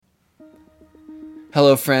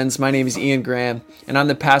Hello, friends. My name is Ian Graham, and I'm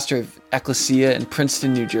the pastor of Ecclesia in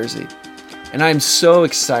Princeton, New Jersey. And I am so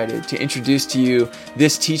excited to introduce to you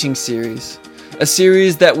this teaching series, a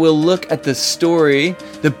series that will look at the story,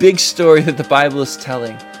 the big story that the Bible is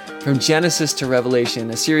telling, from Genesis to Revelation,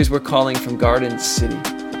 a series we're calling From Garden City.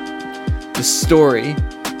 The story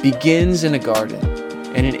begins in a garden,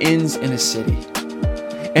 and it ends in a city,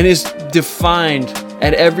 and is defined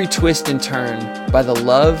at every twist and turn by the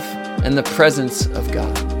love and the presence of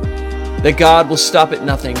God. That God will stop at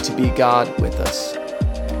nothing to be God with us.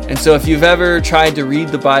 And so if you've ever tried to read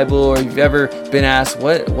the Bible, or you've ever been asked,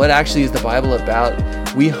 what actually is the Bible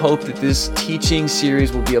about? We hope that this teaching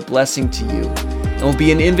series will be a blessing to you and will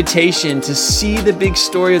be an invitation to see the big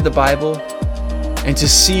story of the Bible and to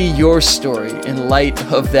see your story in light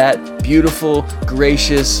of that beautiful,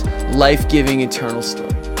 gracious, life-giving, eternal story.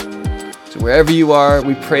 So wherever you are,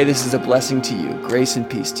 we pray this is a blessing to you. Grace and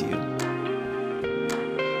peace to you.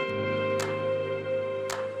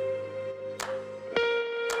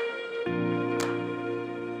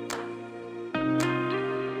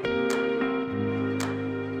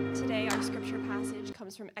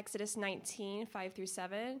 From Exodus 19, 5 through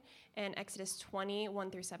 7, and Exodus 20,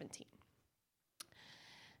 1 through 17.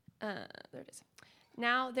 There it is.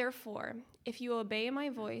 Now, therefore, if you obey my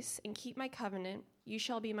voice and keep my covenant, you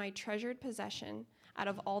shall be my treasured possession out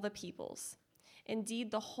of all the peoples.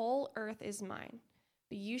 Indeed, the whole earth is mine,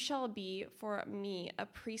 but you shall be for me a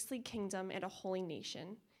priestly kingdom and a holy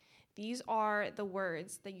nation. These are the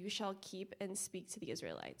words that you shall keep and speak to the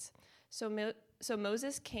Israelites. So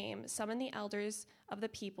Moses came, summoned the elders of the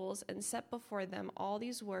peoples, and set before them all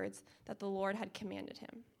these words that the Lord had commanded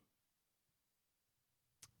him.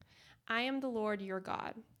 I am the Lord your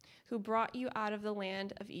God, who brought you out of the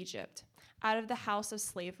land of Egypt, out of the house of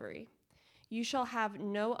slavery. You shall have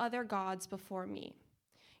no other gods before me.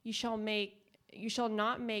 You shall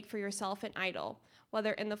not make for yourself an idol,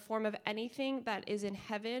 whether in the form of anything that is in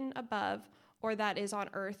heaven above, or that is on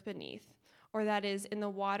earth beneath, or that is in the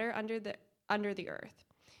water under the earth.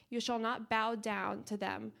 You shall not bow down to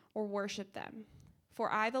them or worship them.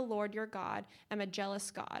 For I, the Lord your God, am a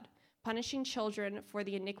jealous God, punishing children for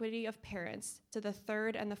the iniquity of parents to the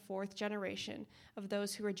third and the fourth generation of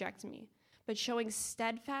those who reject me, but showing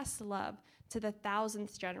steadfast love to the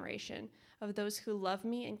thousandth generation of those who love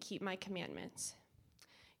me and keep my commandments.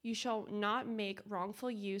 You shall not make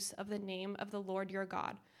wrongful use of the name of the Lord your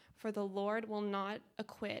God, for the Lord will not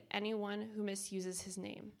acquit anyone who misuses his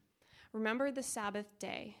name. Remember the Sabbath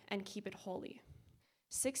day and keep it holy.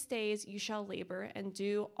 6 days you shall labor and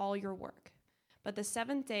do all your work. But the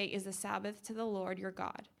seventh day is the Sabbath to the Lord your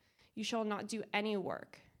God. You shall not do any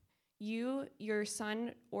work. You, your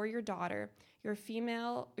son or your daughter, your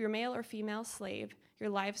male or female slave, your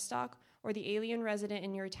livestock, or the alien resident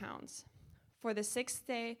in your towns. For the sixth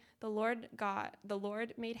day the Lord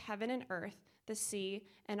made heaven and earth, the sea,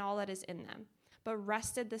 and all that is in them, but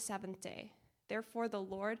rested the seventh day. Therefore, the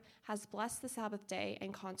Lord has blessed the Sabbath day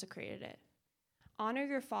and consecrated it. Honor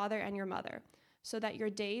your father and your mother, so that your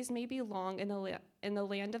days may be long in the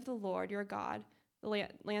land of the Lord your God, the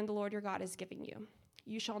land the Lord your God is giving you.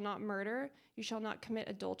 You shall not murder, you shall not commit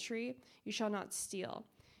adultery, you shall not steal,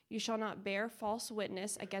 you shall not bear false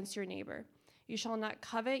witness against your neighbor. You shall not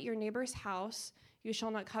covet your neighbor's house, you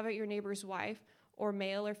shall not covet your neighbor's wife, or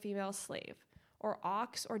male or female slave, or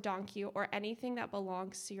ox or donkey, or anything that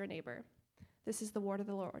belongs to your neighbor. This is the word of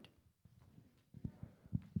the Lord.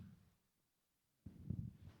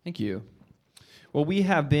 Thank you. Well, we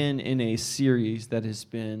have been in a series that has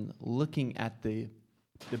been looking at the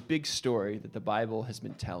big story that the Bible has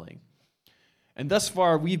been telling. And thus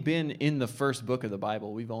far, we've been in the first book of the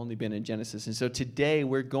Bible. We've only been in Genesis. And so today,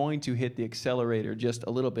 we're going to hit the accelerator just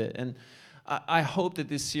a little bit. And I hope that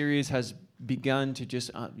this series has begun to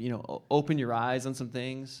just, open your eyes on some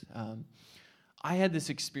things. I had this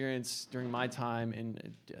experience during my time in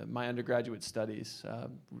my undergraduate studies.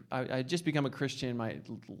 I had just become a Christian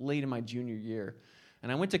late in my junior year.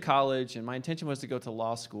 And I went to college, and my intention was to go to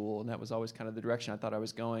law school, and that was always kind of the direction I thought I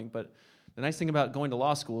was going. But the nice thing about going to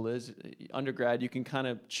law school is, undergrad, you can kind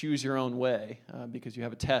of choose your own way because you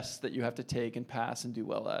have a test that you have to take and pass and do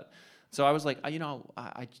well at. So I was like,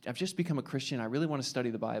 I've just become a Christian. I really want to study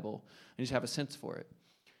the Bible and just have a sense for it.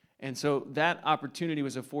 And so that opportunity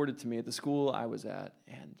was afforded to me at the school I was at.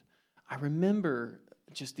 And I remember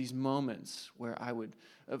just these moments where I would,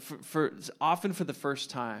 often for the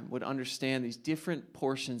first time, would understand these different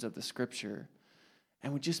portions of the Scripture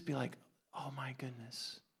and would just be like, oh my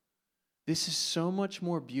goodness, this is so much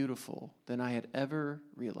more beautiful than I had ever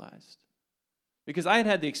realized. Because I had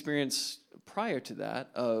had the experience prior to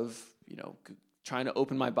that of, trying to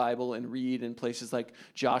open my Bible and read in places like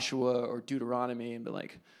Joshua or Deuteronomy and be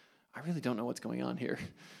like, I really don't know what's going on here.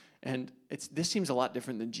 And this seems a lot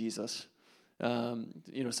different than Jesus. Some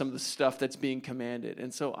of the stuff that's being commanded.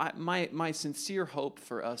 And so my sincere hope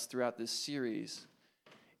for us throughout this series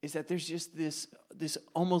is that there's just this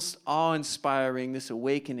almost awe-inspiring, this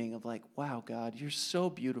awakening of like, wow, God, you're so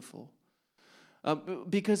beautiful.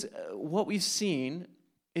 Because what we've seen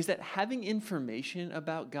is that having information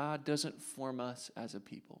about God doesn't form us as a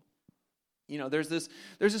people. There's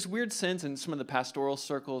this weird sense in some of the pastoral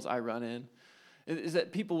circles I run in, is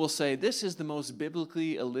that people will say, this is the most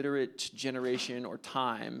biblically illiterate generation or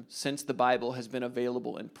time since the Bible has been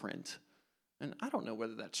available in print. And I don't know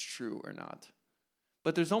whether that's true or not.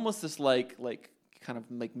 But there's almost this like kind of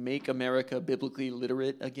like make America biblically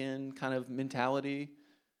literate again kind of mentality.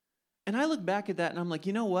 And I look back at that and I'm like,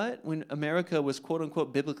 you know what? When America was quote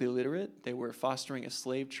unquote biblically literate, they were fostering a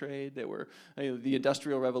slave trade. The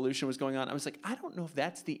Industrial Revolution was going on. I was like, I don't know if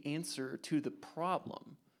that's the answer to the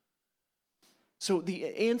problem. So the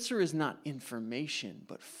answer is not information,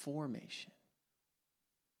 but formation.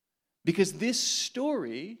 Because this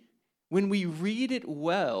story, when we read it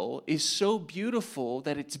well, is so beautiful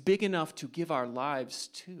that it's big enough to give our lives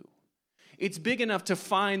to. It's big enough to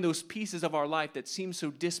find those pieces of our life that seem so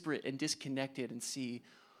disparate and disconnected and see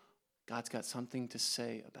God's got something to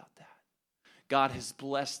say about that. God has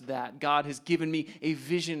blessed that. God has given me a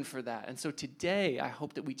vision for that. And so today, I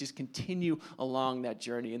hope that we just continue along that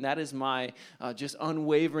journey. And that is my just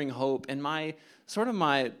unwavering hope and my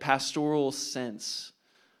pastoral sense.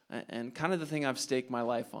 And kind of the thing I've staked my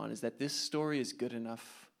life on is that this story is good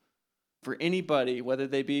enough for anybody, whether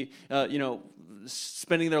they be,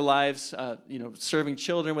 spending their lives, serving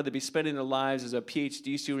children, whether they be spending their lives as a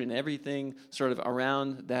PhD student and everything sort of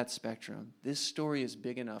around that spectrum. This story is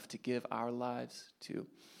big enough to give our lives to.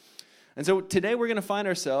 And so today we're going to find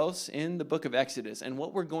ourselves in the book of Exodus. And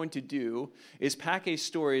what we're going to do is pack a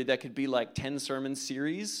story that could be like 10 sermon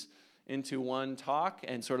series into one talk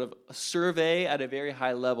and sort of survey at a very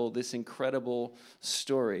high level this incredible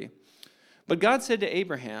story. But God said to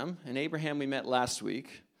Abraham, and Abraham we met last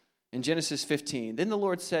week, in Genesis 15, then the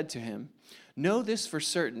Lord said to him, know this for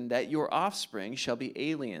certain, that your offspring shall be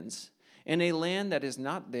aliens in a land that is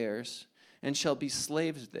not theirs, and shall be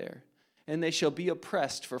slaves there. And they shall be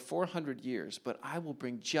oppressed for 400 years, but I will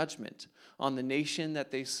bring judgment on the nation that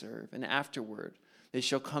they serve, and afterward they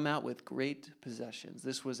shall come out with great possessions.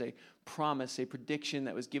 This was a promise, a prediction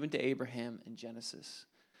that was given to Abraham in Genesis.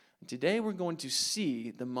 Today we're going to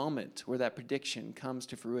see the moment where that prediction comes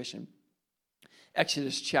to fruition.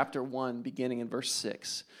 Exodus chapter 1, beginning in verse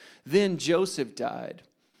 6. Then Joseph died,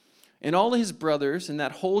 and all his brothers and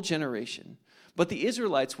that whole generation. But the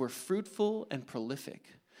Israelites were fruitful and prolific.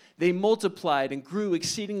 They multiplied and grew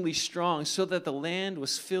exceedingly strong, so that the land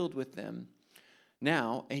was filled with them.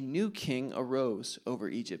 Now a new king arose over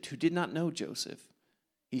Egypt, who did not know Joseph.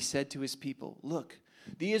 He said to his people, look,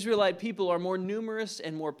 the Israelite people are more numerous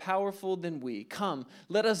and more powerful than we. Come,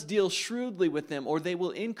 let us deal shrewdly with them, or they will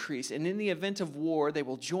increase, and in the event of war, they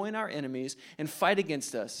will join our enemies and fight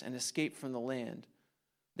against us and escape from the land.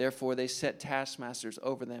 Therefore, they set taskmasters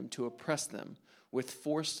over them to oppress them with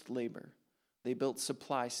forced labor. They built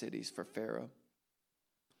supply cities for Pharaoh.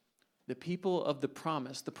 The people of the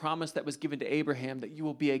promise that was given to Abraham, that you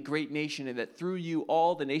will be a great nation and that through you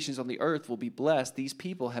all the nations on the earth will be blessed, these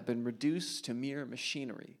people have been reduced to mere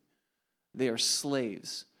machinery. They are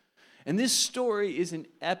slaves. And this story is an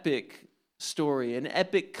epic story, an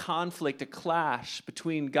epic conflict, a clash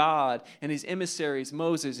between God and his emissaries,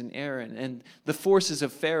 Moses and Aaron, and the forces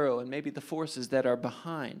of Pharaoh and maybe the forces that are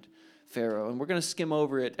behind Pharaoh. And we're going to skim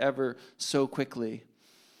over it ever so quickly.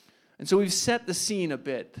 And so we've set the scene a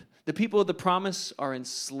bit. The people of the promise are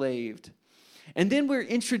enslaved. And then we're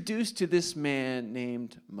introduced to this man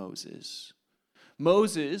named Moses.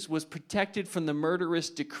 Moses was protected from the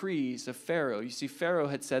murderous decrees of Pharaoh. You see, Pharaoh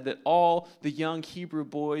had said that all the young Hebrew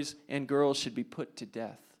boys and girls should be put to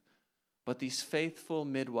death. But these faithful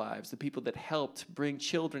midwives, the people that helped bring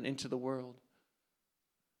children into the world,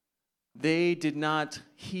 they did not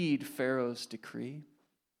heed Pharaoh's decree.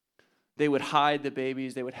 They would hide the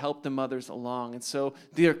babies. They would help the mothers along. And so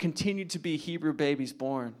there continued to be Hebrew babies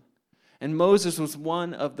born. And Moses was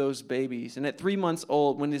one of those babies. And at 3 months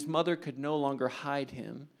old, when his mother could no longer hide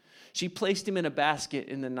him, she placed him in a basket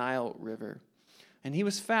in the Nile River. And he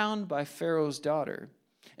was found by Pharaoh's daughter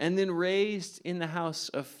and then raised in the house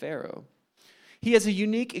of Pharaoh. He has a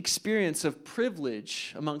unique experience of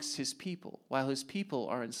privilege amongst his people while his people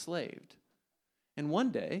are enslaved. And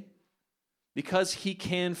one day, because he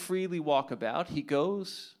can freely walk about, he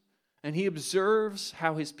goes and he observes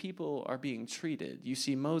how his people are being treated. You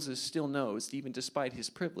see, Moses still knows, even despite his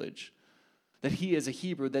privilege, that he is a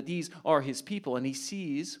Hebrew, that these are his people, and he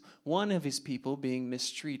sees one of his people being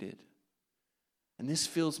mistreated. And this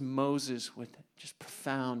fills Moses with just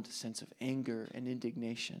profound sense of anger and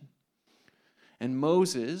indignation. And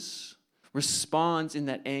Moses responds in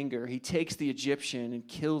that anger. He takes the Egyptian and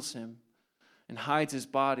kills him and hides his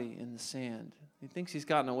body in the sand. He thinks he's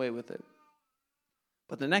gotten away with it.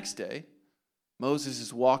 But the next day, Moses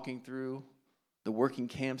is walking through the working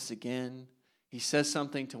camps again. He says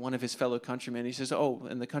something to one of his fellow countrymen. He says,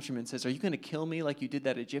 and the countryman says, "Are you going to kill me like you did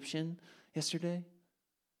that Egyptian yesterday?"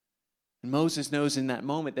 And Moses knows in that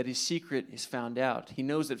moment that his secret is found out. He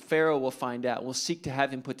knows that Pharaoh will find out, will seek to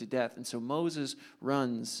have him put to death. And so Moses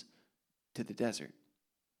runs to the desert.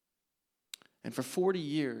 And for 40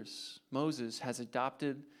 years, Moses has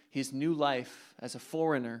adopted his new life as a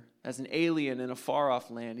foreigner, as an alien in a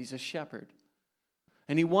far-off land. He's a shepherd.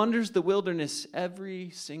 And he wanders the wilderness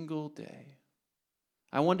every single day.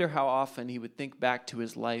 I wonder how often he would think back to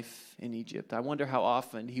his life in Egypt. I wonder how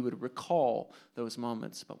often he would recall those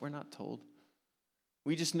moments, but we're not told.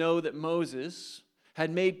 We just know that Moses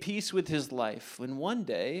had made peace with his life when one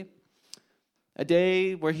day, a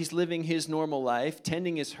day where he's living his normal life,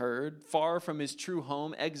 tending his herd, far from his true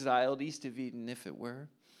home, exiled east of Eden, if it were.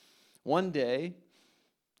 One day,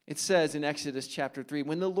 it says in Exodus chapter 3,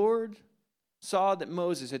 when the Lord saw that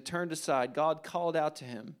Moses had turned aside, God called out to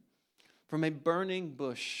him from a burning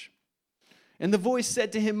bush. And the voice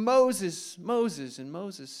said to him, "Moses, Moses." And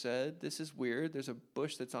Moses said, "This is weird. There's a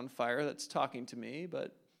bush that's on fire that's talking to me,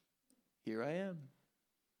 but here I am."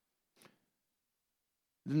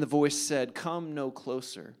 Then the voice said, "Come no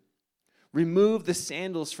closer. Remove the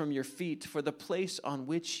sandals from your feet, for the place on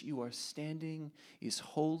which you are standing is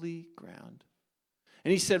holy ground."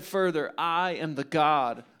 And he said further, "I am the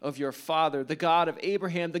God of your father, the God of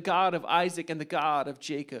Abraham, the God of Isaac, and the God of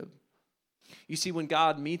Jacob." You see, when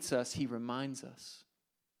God meets us, he reminds us.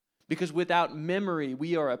 Because without memory,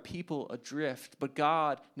 we are a people adrift, but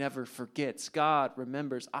God never forgets. God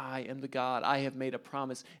remembers, "I am the God. I have made a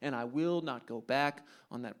promise, and I will not go back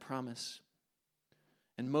on that promise."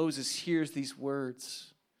 And Moses hears these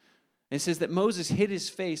words. And it says that Moses hid his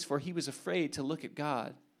face, for he was afraid to look at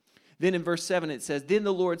God. Then in verse 7 it says, "Then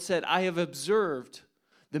the Lord said, I have observed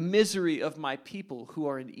the misery of my people who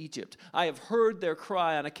are in Egypt. I have heard their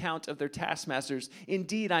cry on account of their taskmasters.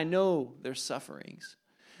 Indeed, I know their sufferings.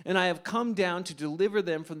 And I have come down to deliver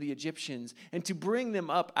them from the Egyptians and to bring them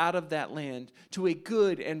up out of that land to a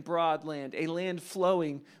good and broad land, a land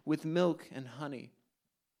flowing with milk and honey.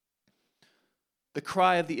 The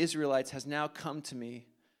cry of the Israelites has now come to me,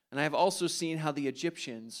 and I have also seen how the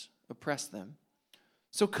Egyptians oppress them.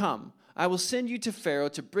 So come, I will send you to Pharaoh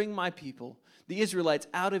to bring my people, the Israelites,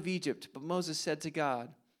 out of Egypt." But Moses said to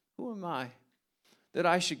God, "Who am I that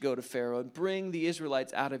I should go to Pharaoh and bring the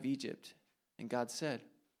Israelites out of Egypt?" And God said,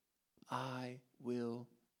 "I will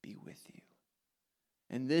be with you.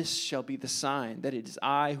 And this shall be the sign that it is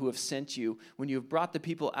I who have sent you. When you have brought the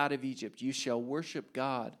people out of Egypt, you shall worship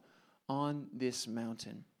God on this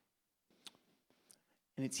mountain."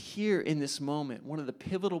 And it's here in this moment, one of the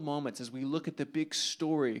pivotal moments as we look at the big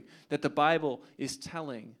story that the Bible is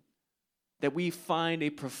telling, that we find a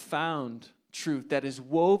profound truth that is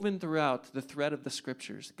woven throughout the thread of the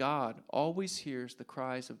Scriptures. God always hears the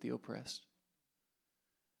cries of the oppressed.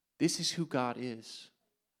 This is who God is.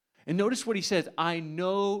 And notice what he says, "I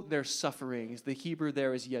know their sufferings." The Hebrew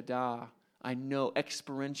there is yada. I know,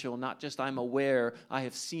 experiential, not just I'm aware, I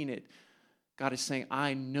have seen it. God is saying,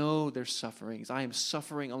 I know their sufferings. I am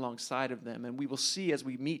suffering alongside of them. And we will see as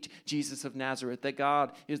we meet Jesus of Nazareth that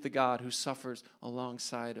God is the God who suffers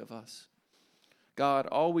alongside of us. God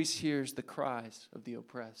always hears the cries of the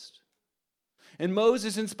oppressed. And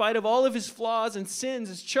Moses, in spite of all of his flaws and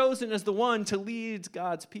sins, is chosen as the one to lead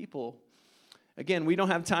God's people. Again, we don't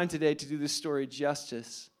have time today to do this story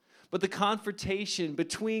justice. But the confrontation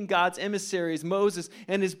between God's emissaries, Moses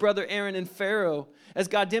and his brother Aaron and Pharaoh, as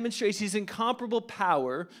God demonstrates his incomparable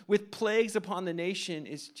power with plagues upon the nation,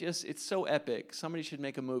 it's so epic. Somebody should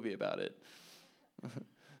make a movie about it.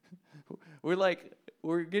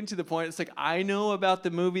 We're getting to the point, it's like, I know about the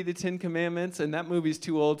movie The Ten Commandments, and that movie's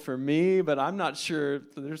too old for me, but I'm not sure.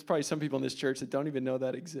 There's probably some people in this church that don't even know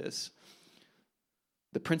that exists.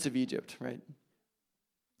 The Prince of Egypt, right?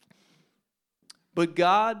 But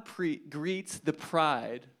God greets the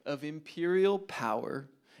pride of imperial power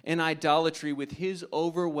and idolatry with his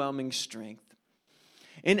overwhelming strength.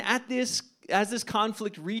 And as this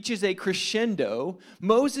conflict reaches a crescendo,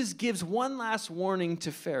 Moses gives one last warning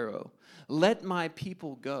to Pharaoh. "Let my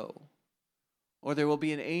people go, or there will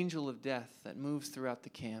be an angel of death that moves throughout the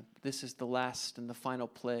camp. This is the last and the final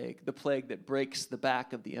plague, the plague that breaks the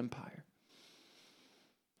back of the empire.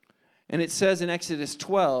 And it says in Exodus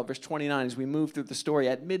 12, verse 29, as we move through the story,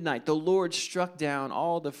 at midnight, the Lord struck down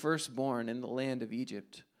all the firstborn in the land of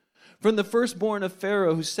Egypt. From the firstborn of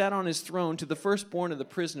Pharaoh who sat on his throne to the firstborn of the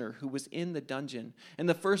prisoner who was in the dungeon, and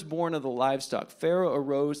the firstborn of the livestock, Pharaoh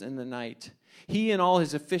arose in the night, he and all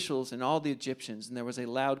his officials and all the Egyptians, and there was a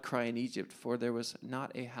loud cry in Egypt, for there was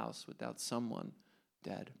not a house without someone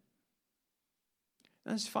dead.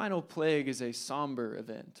 And this final plague is a somber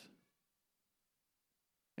event.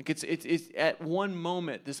 Like it's at one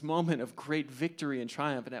moment, this moment of great victory and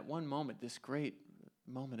triumph, and at one moment, this great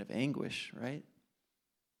moment of anguish, right?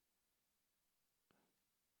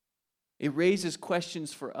 It raises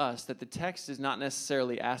questions for us that the text is not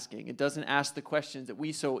necessarily asking. It doesn't ask the questions that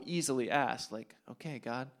we so easily ask, like, okay,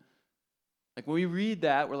 God. Like when we read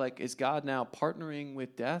that, we're like, is God now partnering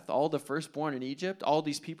with death? All the firstborn in Egypt, all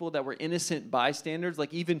these people that were innocent bystanders,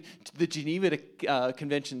 like even the Geneva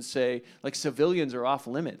Conventions say, like civilians are off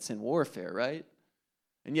limits in warfare, right?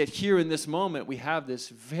 And yet here in this moment, we have this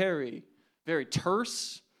very, very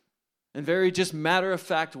terse and very just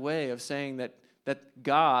matter-of-fact way of saying that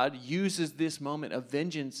God uses this moment of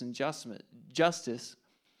vengeance and justice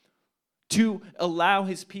to allow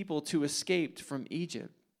his people to escape from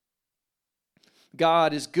Egypt.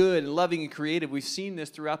 God is good and loving and creative. We've seen this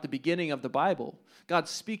throughout the beginning of the Bible.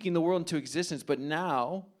 God's speaking the world into existence, but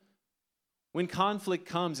now, when conflict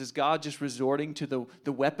comes, is God just resorting to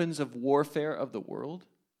the weapons of warfare of the world?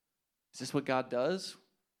 Is this what God does?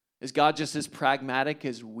 Is God just as pragmatic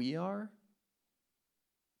as we are?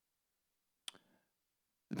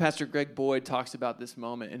 Pastor Greg Boyd talks about this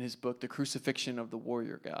moment in his book, The Crucifixion of the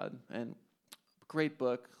Warrior God. And great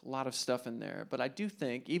book, a lot of stuff in there. But I do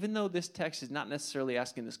think, even though this text is not necessarily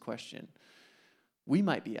asking this question, we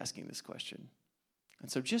might be asking this question. And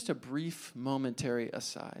so just a brief momentary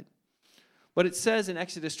aside. But it says in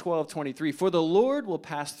Exodus 12:23, for the Lord will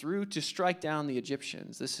pass through to strike down the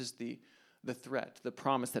Egyptians. This is the threat, the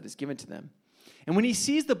promise that is given to them. And when he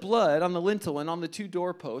sees the blood on the lintel and on the two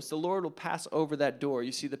doorposts, the Lord will pass over that door.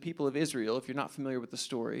 You see, the people of Israel, if you're not familiar with the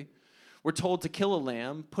story, were told to kill a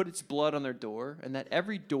lamb, put its blood on their door, and that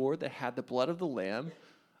every door that had the blood of the lamb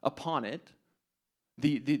upon it,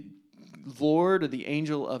 the Lord or the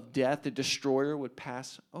angel of death, the destroyer, would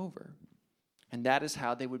pass over. And that is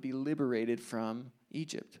how they would be liberated from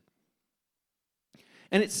Egypt.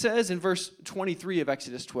 And it says in verse 23 of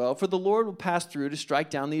Exodus 12, for the Lord will pass through to strike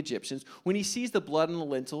down the Egyptians. When he sees the blood on the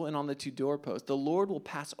lintel and on the two doorposts, the Lord will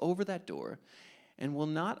pass over that door and will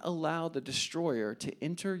not allow the destroyer to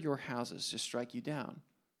enter your houses to strike you down.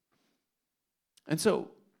 And so,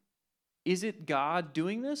 is it God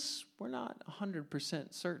doing this? We're not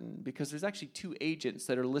 100% certain, because there's actually two agents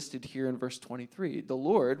that are listed here in verse 23. The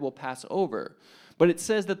Lord will pass over, but it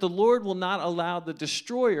says that the Lord will not allow the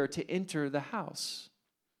destroyer to enter the house.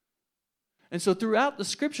 And so throughout the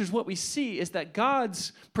scriptures, what we see is that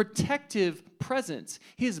God's protective presence,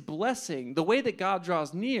 his blessing, the way that God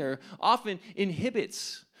draws near, often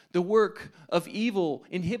inhibits the work of evil,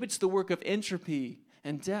 inhibits the work of entropy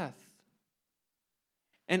and death.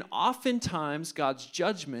 And oftentimes, God's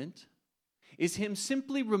judgment is him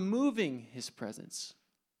simply removing his presence,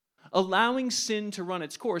 allowing sin to run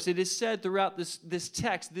its course. It is said throughout this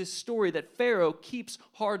text, this story, that Pharaoh keeps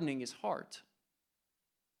hardening his heart.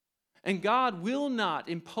 And God will not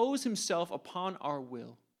impose himself upon our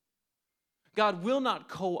will. God will not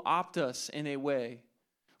co-opt us in a way.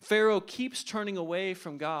 Pharaoh keeps turning away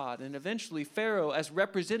from God, and eventually Pharaoh, as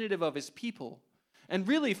representative of his people, and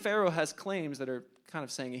really Pharaoh has claims that are kind of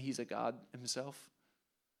saying he's a god himself.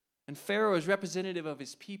 And Pharaoh, as representative of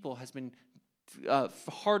his people, has been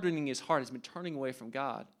hardening his heart, has been turning away from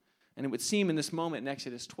God. And it would seem in this moment in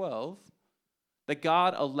Exodus 12 that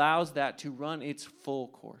God allows that to run its full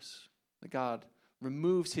course. That God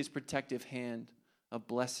removes his protective hand of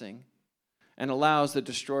blessing and allows the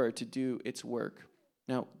destroyer to do its work.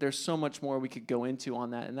 Now, there's so much more we could go into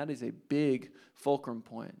on that, and that is a big fulcrum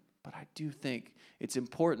point. But I do think it's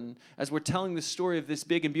important, as we're telling the story of this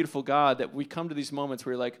big and beautiful God, that we come to these moments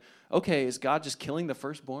where you're like, okay, is God just killing the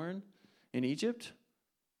firstborn in Egypt?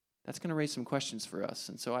 That's going to raise some questions for us.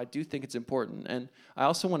 And so I do think it's important. And I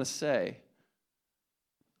also want to say,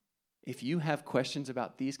 if you have questions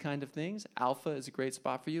about these kind of things, Alpha is a great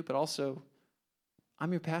spot for you, but also,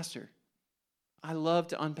 I'm your pastor. I love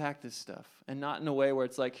to unpack this stuff, and not in a way where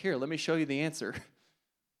it's like, here, let me show you the answer.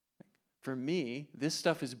 For me, this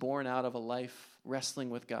stuff is born out of a life wrestling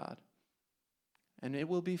with God. And it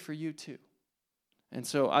will be for you too. And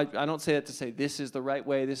so I don't say that to say this is the right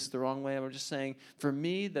way, this is the wrong way. I'm just saying, for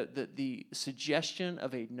me, the suggestion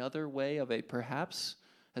of another way, of a perhaps,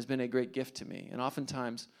 has been a great gift to me. And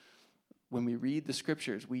oftentimes, when we read the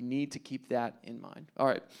scriptures, we need to keep that in mind. All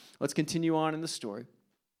right, let's continue on in the story.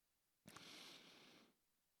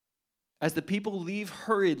 As the people leave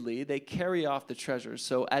hurriedly, they carry off the treasures.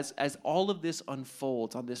 So as all of this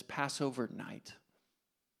unfolds on this Passover night,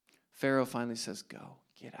 Pharaoh finally says, go,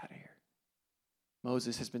 get out of here.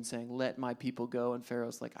 Moses has been saying, let my people go. And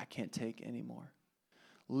Pharaoh's like, I can't take any more.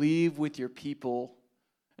 Leave with your people.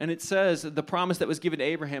 And it says the promise that was given to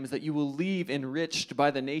Abraham is that you will leave enriched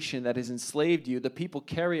by the nation that has enslaved you. The people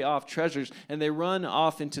carry off treasures and they run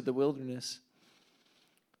off into the wilderness.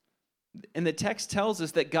 And the text tells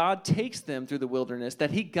us that God takes them through the wilderness,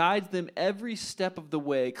 that he guides them every step of the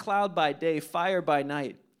way, cloud by day, fire by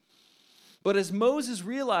night. But as Moses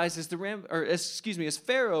realizes as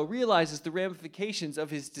Pharaoh realizes the ramifications of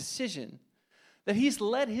his decision, that he's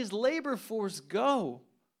let his labor force go,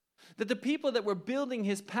 that the people that were building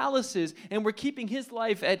his palaces and were keeping his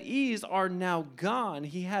life at ease are now gone,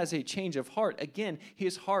 he has a change of heart. Again,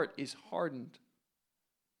 his heart is hardened.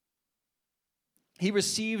 He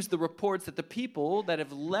receives the reports that the people that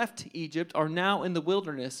have left Egypt are now in the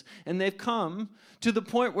wilderness, and they've come to the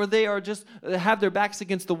point where they have their backs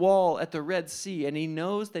against the wall at the Red Sea, and he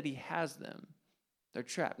knows that he has them. They're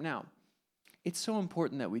trapped. Now, it's so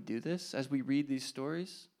important that we do this as we read these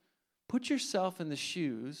stories. Put yourself in the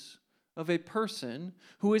shoes of a person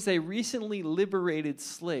who is a recently liberated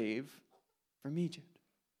slave from Egypt.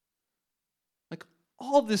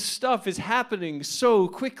 All this stuff is happening so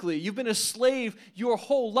quickly. You've been a slave your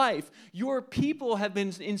whole life. Your people have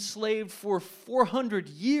been enslaved for 400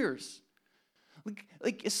 years.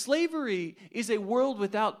 Like slavery is a world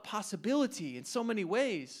without possibility in so many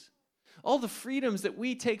ways. All the freedoms that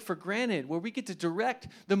we take for granted, where we get to direct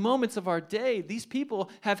the moments of our day, these people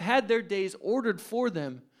have had their days ordered for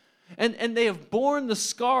them. And they have borne the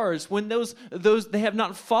scars when those they have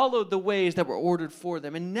not followed the ways that were ordered for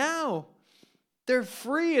them. And now they're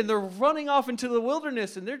free and they're running off into the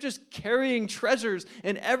wilderness and they're just carrying treasures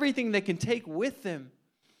and everything they can take with them.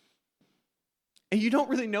 And you don't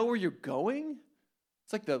really know where you're going.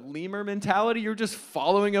 It's like the lemur mentality. You're just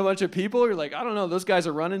following a bunch of people. You're like, I don't know, those guys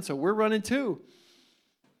are running, so we're running too.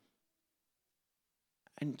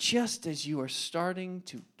 And just as you are starting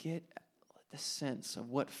to get the sense of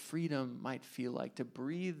what freedom might feel like, to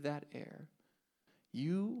breathe that air,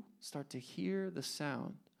 you start to hear the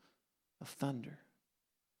sound of thunder.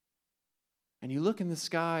 And you look in the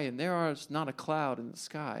sky, and there is not a cloud in the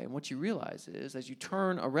sky. And what you realize is, as you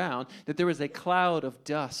turn around, that there is a cloud of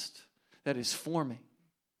dust that is forming.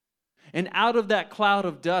 And out of that cloud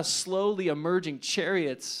of dust, slowly emerging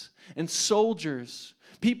chariots and soldiers,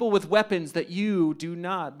 people with weapons that you do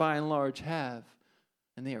not, by and large, have.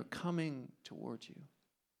 And they are coming towards you.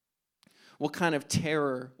 What kind of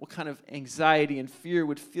terror, what kind of anxiety and fear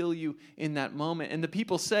would fill you in that moment? And the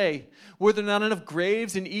people say, were there not enough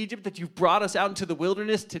graves in Egypt that you've brought us out into the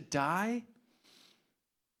wilderness to die?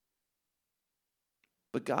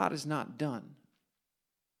 But God is not done.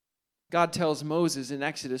 God tells Moses in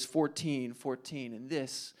Exodus 14:14, and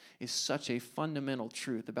this is such a fundamental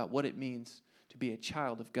truth about what it means to be a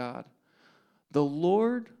child of God. The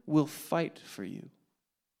Lord will fight for you.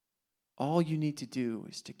 All you need to do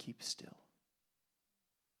is to keep still.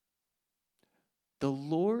 The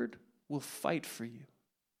Lord will fight for you.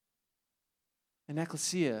 And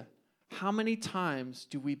Ecclesia, how many times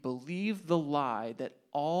do we believe the lie that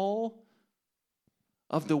all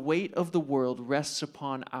of the weight of the world rests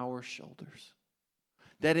upon our shoulders?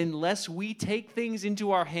 That unless we take things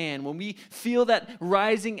into our hand, when we feel that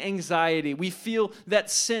rising anxiety, we feel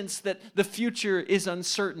that sense that the future is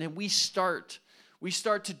uncertain, and we start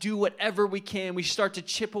to do whatever we can, we start to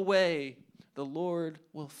chip away, the Lord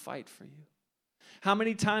will fight for you. How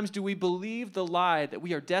many times do we believe the lie that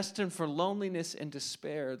we are destined for loneliness and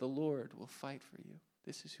despair? The Lord will fight for you.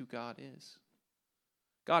 This is who God is.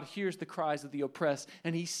 God hears the cries of the oppressed,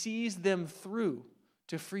 and he sees them through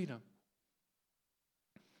to freedom.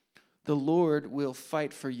 The Lord will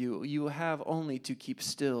fight for you. You have only to keep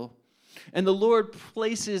still. And the Lord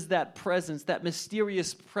places that presence, that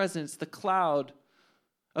mysterious presence, the cloud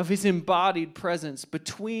of his embodied presence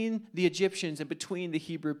between the Egyptians and between the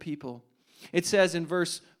Hebrew people. It says in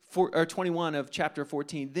verse 21 of chapter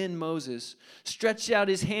 14, then Moses stretched out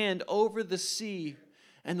his hand over the sea,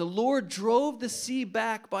 and the Lord drove the sea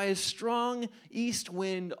back by a strong east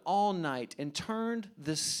wind all night and turned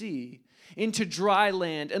the sea into dry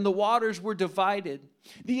land, and the waters were divided.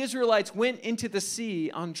 The Israelites went into the sea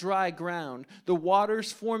on dry ground, the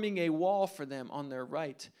waters forming a wall for them on their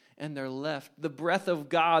right and their left. The breath of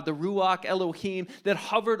God, the Ruach Elohim, that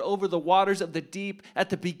hovered over the waters of the deep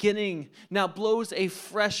at the beginning, now blows a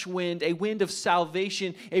fresh wind, a wind of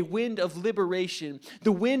salvation, a wind of liberation.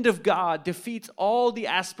 The wind of God defeats all the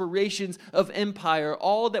aspirations of empire,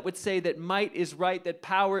 all that would say that might is right, that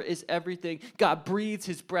power is everything. God breathes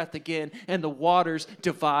his breath again, and the waters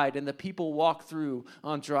divide, and the people walk through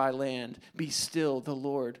on dry land. Be still, the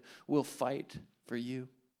Lord will fight for you.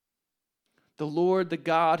 The Lord, the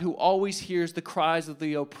God who always hears the cries of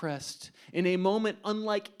the oppressed, in a moment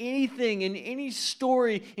unlike anything in any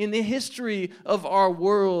story in the history of our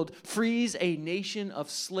world, frees a nation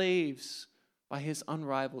of slaves by his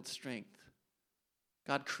unrivaled strength.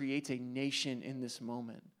 God creates a nation in this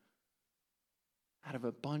moment out of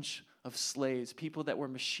a bunch of slaves. People that were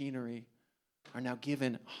machinery are now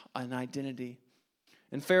given an identity.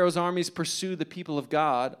 And Pharaoh's armies pursue the people of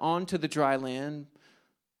God onto the dry land,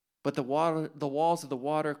 but the walls of the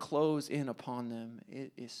water close in upon them.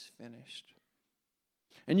 It is finished.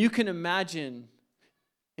 And you can imagine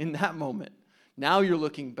in that moment, now you're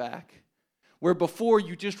looking back, where before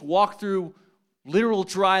you just walked through literal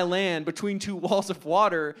dry land between two walls of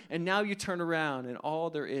water, and now you turn around and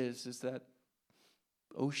all there is that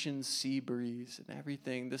ocean sea breeze and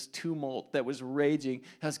everything, this tumult that was raging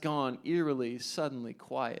has gone eerily, suddenly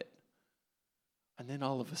quiet. And then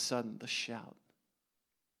all of a sudden, the shout.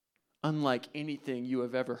 Unlike anything you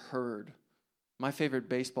have ever heard. My favorite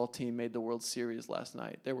baseball team made the World Series last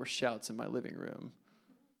night. There were shouts in my living room.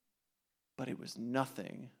 But it was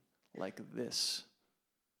nothing like this.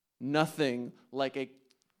 Nothing like a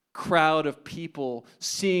crowd of people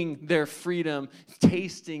seeing their freedom,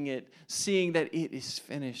 tasting it, seeing that it is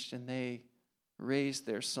finished, and they raised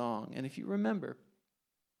their song. And if you remember,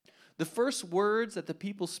 the first words that the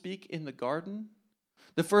people speak in the garden,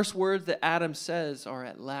 the first words that Adam says are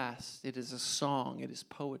 "at last." It is a song. It is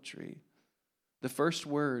poetry. The first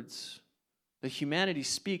words that humanity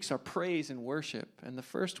speaks are praise and worship. And the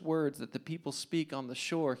first words that the people speak on the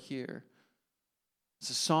shore here is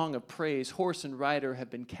a song of praise. Horse and rider have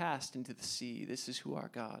been cast into the sea. This is who our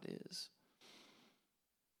God is.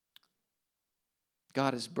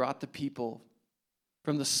 God has brought the people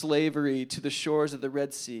from the slavery to the shores of the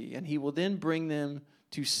Red Sea, and he will then bring them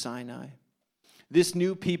to Sinai. This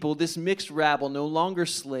new people, this mixed rabble, no longer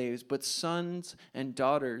slaves, but sons and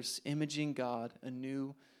daughters, imaging God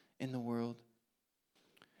anew in the world.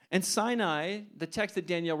 And Sinai, the text that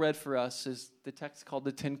Danielle read for us, is the text called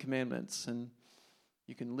the Ten Commandments. And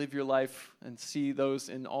you can live your life and see those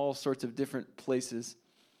in all sorts of different places.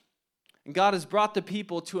 And God has brought the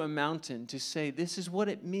people to a mountain to say, this is what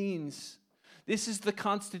it means. This is the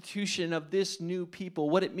constitution of this new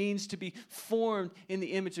people, what it means to be formed in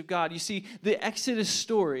the image of God. You see, the Exodus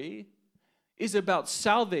story is about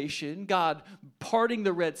salvation, God parting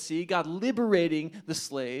the Red Sea, God liberating the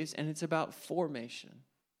slaves, and it's about formation.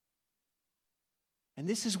 And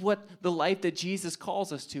this is what the life that Jesus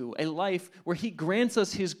calls us to, a life where he grants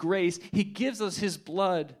us his grace, he gives us his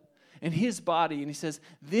blood and his body, and he says,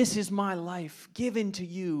 this is my life given to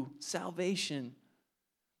you, salvation.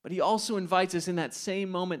 But he also invites us in that same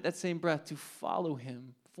moment, that same breath, to follow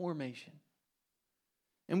him, formation.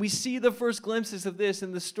 And we see the first glimpses of this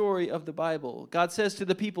in the story of the Bible. God says to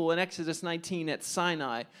the people in Exodus 19 at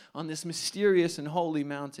Sinai on this mysterious and holy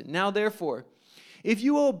mountain, now therefore, if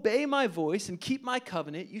you obey my voice and keep my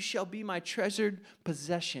covenant, you shall be my treasured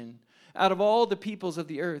possession out of all the peoples of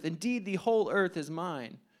the earth. Indeed, the whole earth is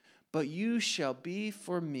mine. But you shall be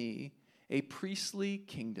for me a priestly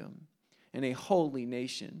kingdom and a holy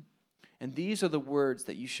nation. And these are the words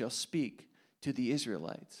that you shall speak to the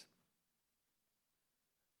Israelites.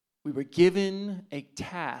 We were given a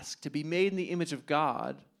task to be made in the image of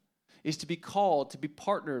God, is to be called to be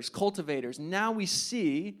partners, cultivators. Now we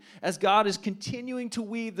see, as God is continuing to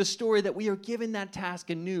weave the story, that we are given that task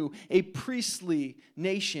anew, a priestly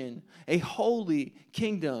nation, a holy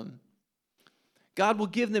kingdom. God will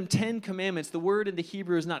give them 10 commandments. The word in the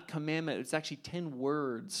Hebrew is not commandment, it's actually 10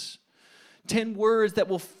 words. 10 words that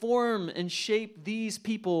will form and shape these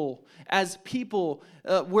people as people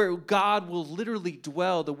where God will literally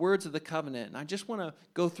dwell, the words of the covenant. And I just want to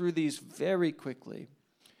go through these very quickly.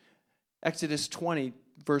 Exodus 20,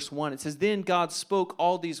 verse 1, it says, then God spoke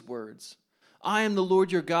all these words. I am the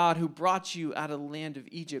Lord your God who brought you out of the land of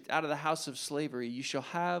Egypt, out of the house of slavery. You shall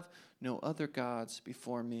have no other gods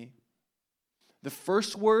before me. The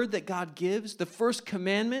first word that God gives, the first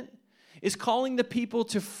commandment, is calling the people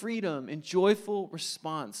to freedom and joyful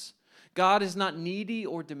response. God is not needy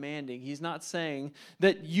or demanding. He's not saying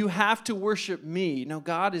that you have to worship me. No,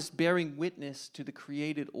 God is bearing witness to the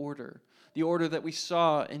created order, the order that we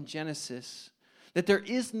saw in Genesis, that there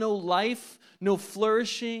is no life, no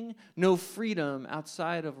flourishing, no freedom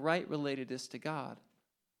outside of right relatedness to God.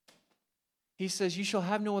 He says, you shall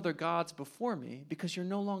have no other gods before me because you're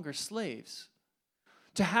no longer slaves.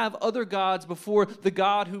 To have other gods before the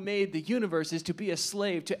God who made the universe is to be a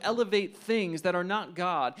slave, to elevate things that are not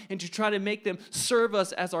God and to try to make them serve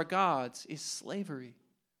us as our gods is slavery.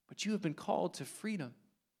 But you have been called to freedom.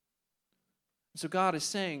 So God is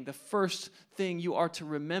saying the first thing you are to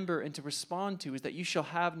remember and to respond to is that you shall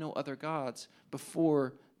have no other gods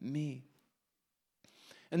before me.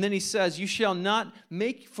 And then he says, you shall not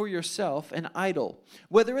make for yourself an idol,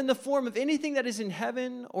 whether in the form of anything that is in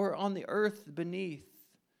heaven or on the earth beneath.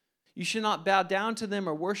 You shall not bow down to them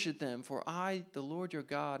or worship them, for I, the Lord your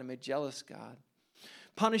God, am a jealous God,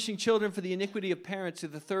 punishing children for the iniquity of parents to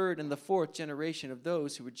the third and the fourth generation of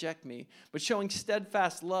those who reject me, but showing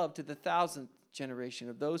steadfast love to the 1,000th generation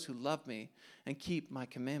of those who love me and keep my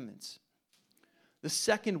commandments. The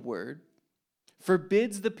second word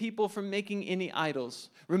forbids the people from making any idols.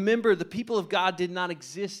 Remember, the people of God did not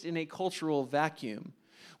exist in a cultural vacuum.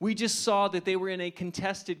 We just saw that they were in a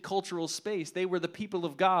contested cultural space. They were the people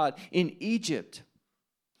of God in Egypt.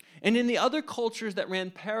 And in the other cultures that ran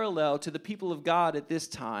parallel to the people of God at this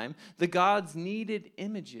time, the gods needed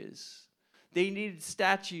images. They needed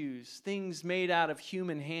statues, things made out of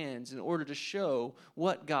human hands in order to show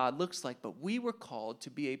what God looks like. But we were called to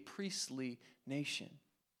be a priestly nation.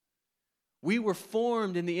 We were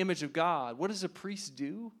formed in the image of God. What does a priest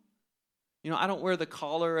do? You know, I don't wear the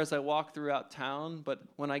collar as I walk throughout town, but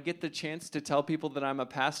when I get the chance to tell people that I'm a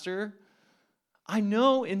pastor, I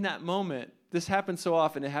know in that moment, this happens so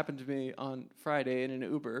often, it happened to me on Friday in an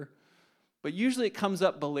Uber, but usually it comes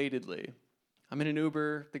up belatedly. I'm in an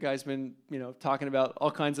Uber, the guy's been, talking about all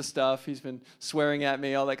kinds of stuff, he's been swearing at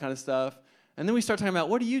me, all that kind of stuff, and then we start talking about,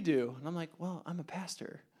 what do you do? And I'm like, well, I'm a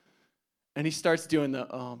pastor. And he starts doing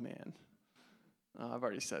oh man, I've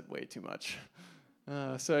already said way too much.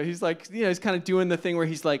 So he's like, he's kind of doing the thing where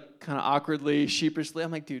he's like kind of awkwardly, sheepishly.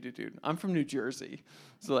 I'm like, dude, I'm from New Jersey.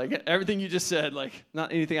 So like everything you just said, like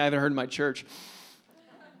not anything I haven't heard in my church.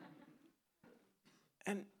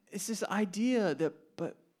 And it's this idea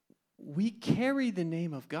but we carry the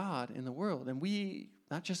name of God in the world. And we,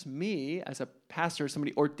 not just me as a pastor,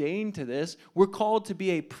 somebody ordained to this, we're called to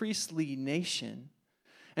be a priestly nation.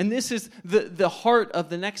 And this is the heart of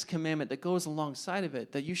the next commandment that goes alongside of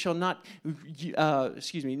it, that you shall not,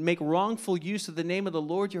 make wrongful use of the name of the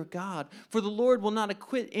Lord your God, for the Lord will not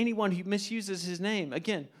acquit anyone who misuses his name.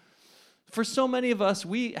 Again, for so many of us,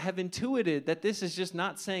 we have intuited that this is just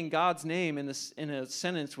not saying God's name in a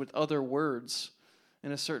sentence with other words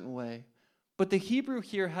in a certain way. But the Hebrew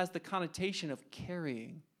here has the connotation of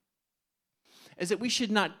carrying, is that we should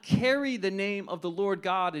not carry the name of the Lord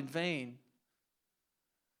God in vain.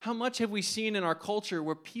 How much have we seen in our culture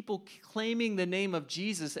where people claiming the name of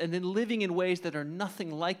Jesus and then living in ways that are nothing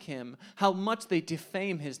like him, how much they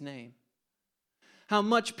defame his name? How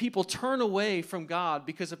much people turn away from God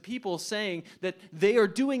because of people saying that they are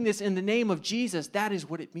doing this in the name of Jesus. That is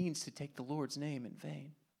what it means to take the Lord's name in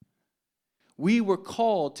vain. We were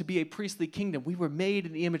called to be a priestly kingdom. We were made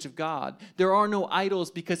in the image of God. There are no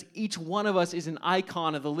idols because each one of us is an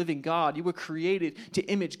icon of the living God. You were created to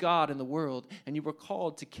image God in the world, and you were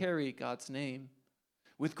called to carry God's name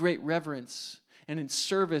with great reverence and in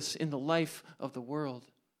service in the life of the world.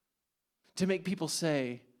 To make people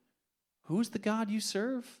say, who's the God you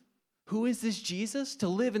serve? Who is this Jesus? To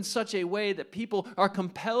live in such a way that people are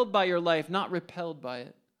compelled by your life, not repelled by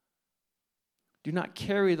it. Do not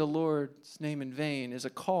carry the Lord's name in vain is a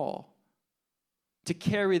call to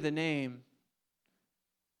carry the name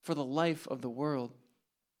for the life of the world.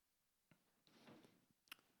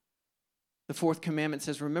 The fourth commandment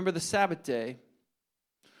says, remember the Sabbath day.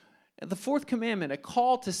 And the fourth commandment, a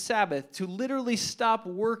call to Sabbath, to literally stop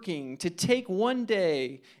working, to take one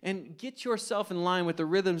day and get yourself in line with the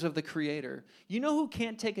rhythms of the Creator. You know who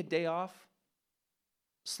can't take a day off?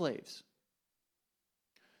 Slaves.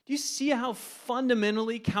 Do you see how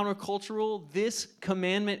fundamentally countercultural this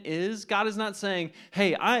commandment is? God is not saying,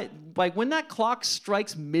 hey, when that clock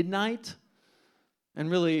strikes midnight, and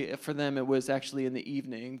really for them it was actually in the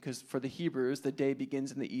evening, because for the Hebrews, the day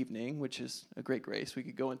begins in the evening, which is a great grace we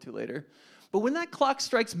could go into later. But when that clock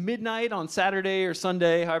strikes midnight on Saturday or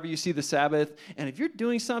Sunday, however you see the Sabbath, and if you're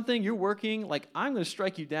doing something, you're working, I'm going to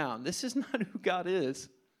strike you down. This is not who God is.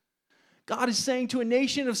 God is saying to a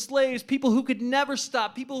nation of slaves, people who could never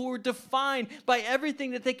stop, people who were defined by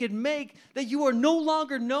everything that they could make, that you are no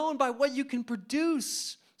longer known by what you can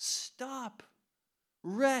produce. Stop.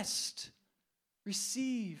 Rest.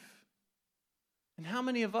 Receive. And how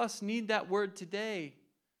many of us need that word today?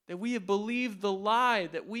 That we have believed the lie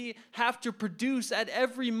that we have to produce at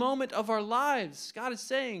every moment of our lives. God is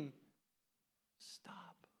saying,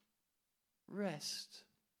 stop. Rest.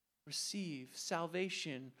 Receive.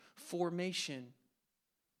 Salvation. Formation.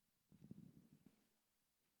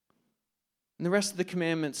 And the rest of the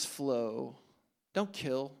commandments flow. Don't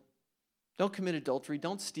kill. Don't commit adultery.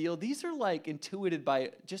 Don't steal. These are like intuited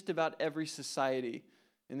by just about every society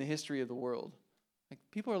in the history of the world. Like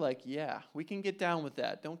people are like, yeah, we can get down with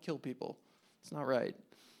that. Don't kill people. It's not right.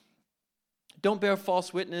 Don't bear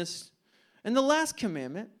false witness. And the last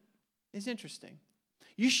commandment is interesting.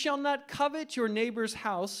 You shall not covet your neighbor's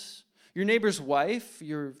house, your neighbor's wife,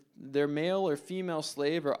 their male or female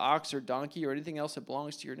slave or ox or donkey or anything else that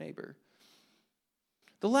belongs to your neighbor.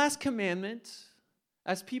 The last commandment,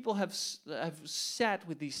 as people have sat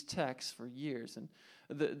with these texts for years, and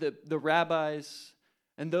the rabbis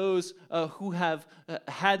and those who have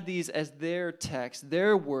had these as their text,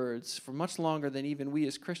 their words, for much longer than even we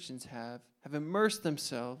as Christians have immersed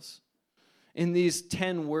themselves in these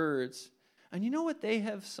 10 words. And you know what they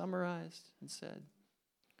have summarized and said?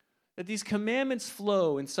 That these commandments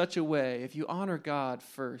flow in such a way, if you honor God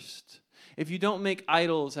first, if you don't make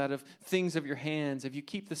idols out of things of your hands, if you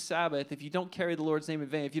keep the Sabbath, if you don't carry the Lord's name in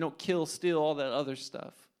vain, if you don't kill, steal, all that other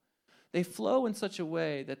stuff, they flow in such a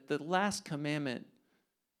way that the last commandment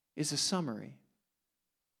is a summary.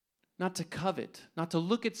 Not to covet, not to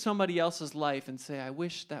look at somebody else's life and say, I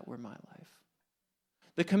wish that were my life.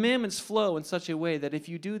 The commandments flow in such a way that if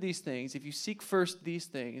you do these things, if you seek first these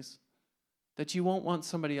things, that you won't want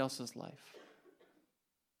somebody else's life.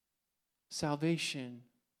 Salvation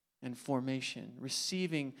and formation,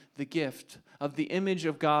 receiving the gift of the image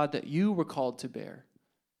of God that you were called to bear,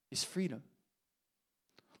 is freedom.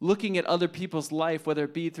 Looking at other people's life, whether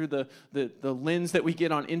it be through the lens that we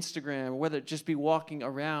get on Instagram, or whether it just be walking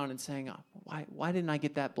around and saying, oh, why didn't I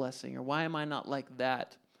get that blessing? Or why am I not like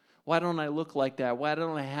that? Why don't I look like that? Why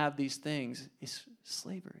don't I have these things? It's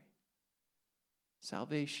slavery.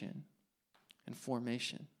 Salvation and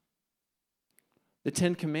formation. The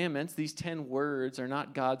 10 commandments, these 10 words, are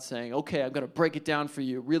not God saying, okay, I'm going to break it down for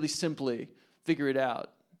you really simply, figure it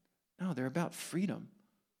out. No, they're about freedom.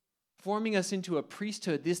 Forming us into a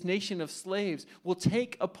priesthood, this nation of slaves will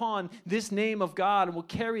take upon this name of God and will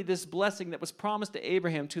carry this blessing that was promised to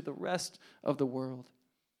Abraham to the rest of the world.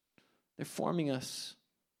 They're forming us.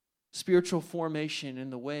 Spiritual formation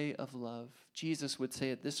in the way of love. Jesus would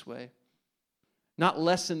say it this way. Not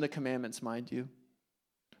lessen the commandments, mind you.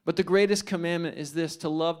 But the greatest commandment is this, to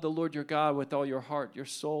love the Lord your God with all your heart, your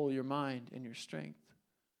soul, your mind, and your strength.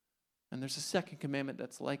 And there's a second commandment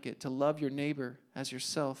that's like it, to love your neighbor as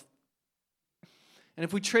yourself. And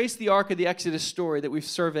if we trace the arc of the Exodus story that we've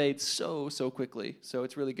surveyed so quickly, so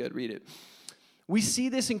it's really good, read it, we see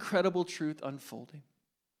this incredible truth unfolding.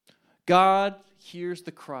 God hears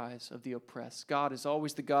the cries of the oppressed. God is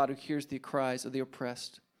always the God who hears the cries of the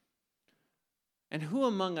oppressed. And who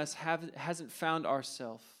among us hasn't found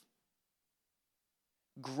ourselves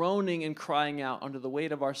groaning and crying out under the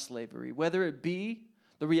weight of our slavery, whether it be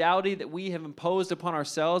the reality that we have imposed upon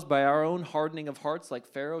ourselves by our own hardening of hearts like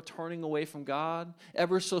Pharaoh, turning away from God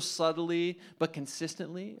ever so subtly but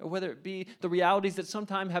consistently, or whether it be the realities that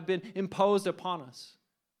sometimes have been imposed upon us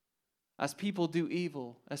as people do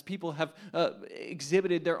evil, as people have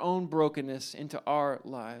exhibited their own brokenness into our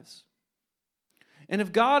lives. And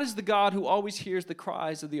if God is the God who always hears the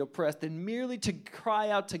cries of the oppressed, then merely to cry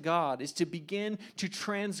out to God is to begin to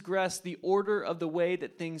transgress the order of the way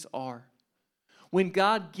that things are. When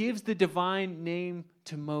God gives the divine name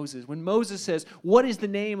to Moses, when Moses says, what is the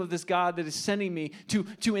name of this God that is sending me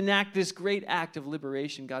to enact this great act of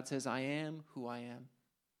liberation? God says, I am who I am.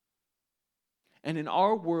 And in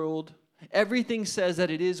our world, everything says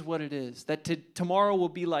that it is what it is, that tomorrow will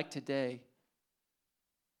be like today.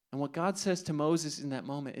 And what God says to Moses in that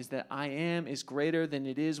moment is that I am is greater than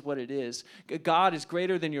it is what it is. God is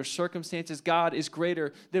greater than your circumstances. God is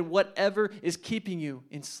greater than whatever is keeping you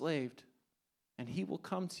enslaved. And he will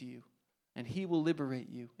come to you, and he will liberate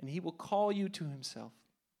you, and he will call you to himself.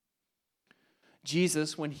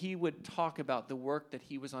 Jesus, when he would talk about the work that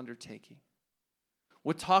he was undertaking,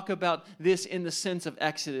 would talk about this in the sense of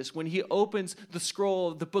Exodus. When he opens the scroll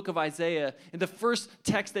of the book of Isaiah, in the first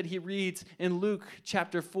text that he reads in Luke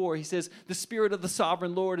chapter 4, he says, the Spirit of the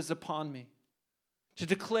sovereign Lord is upon me, to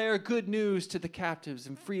declare good news to the captives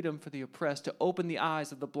and freedom for the oppressed, to open the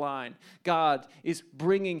eyes of the blind. God is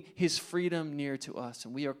bringing his freedom near to us,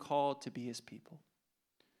 and we are called to be his people.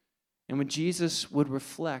 And when Jesus would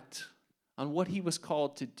reflect on what he was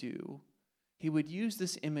called to do, he would use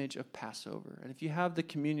this image of Passover. And if you have the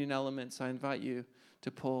communion elements, I invite you to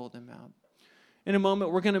pull them out. In a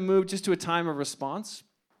moment, we're going to move just to a time of response,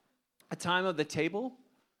 a time of the table,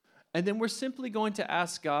 and then we're simply going to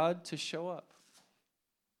ask God to show up.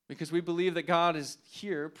 Because we believe that God is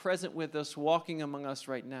here, present with us, walking among us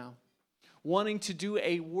right now, wanting to do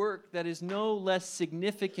a work that is no less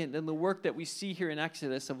significant than the work that we see here in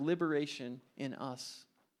Exodus of liberation in us.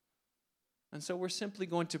 And so we're simply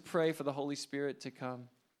going to pray for the Holy Spirit to come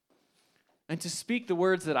and to speak the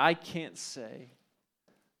words that I can't say,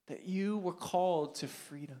 that you were called to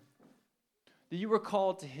freedom, that you were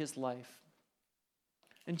called to his life.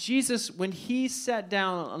 And Jesus, when he sat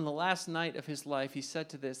down on the last night of his life, he said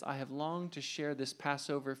to this, I have longed to share this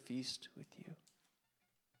Passover feast with you.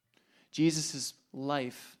 Jesus'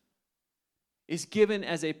 life is given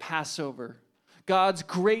as a Passover, God's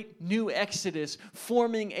great new exodus,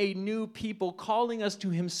 forming a new people, calling us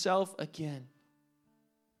to himself again.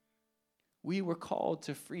 We were called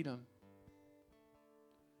to freedom.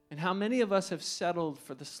 And how many of us have settled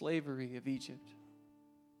for the slavery of Egypt?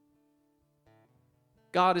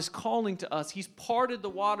 God is calling to us. He's parted the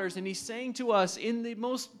waters, and he's saying to us in the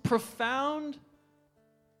most profound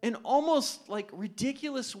and almost like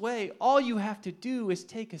ridiculous way, all you have to do is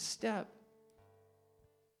take a step.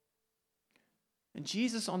 And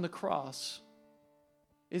Jesus on the cross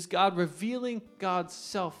is God revealing God's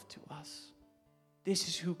self to us. This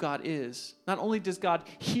is who God is. Not only does God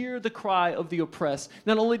hear the cry of the oppressed,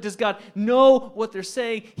 not only does God know what they're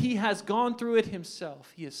saying, he has gone through it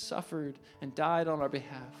himself. He has suffered and died on our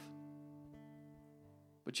behalf.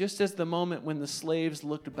 But just as the moment when the slaves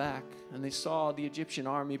looked back and they saw the Egyptian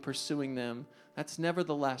army pursuing them, that's never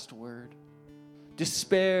the last word.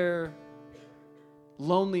 Despair,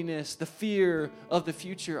 loneliness, the fear of the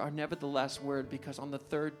future are never the last word, because on the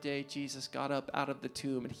third day, Jesus got up out of the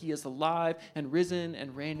tomb, and he is alive and risen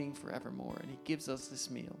and reigning forevermore. And he gives us this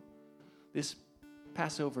meal, this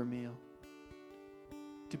Passover meal,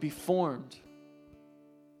 to be formed,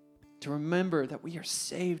 to remember that we are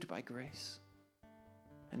saved by grace,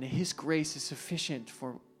 and that his grace is sufficient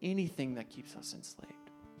for anything that keeps us enslaved.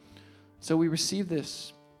 So we receive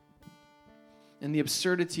this in the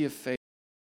absurdity of faith.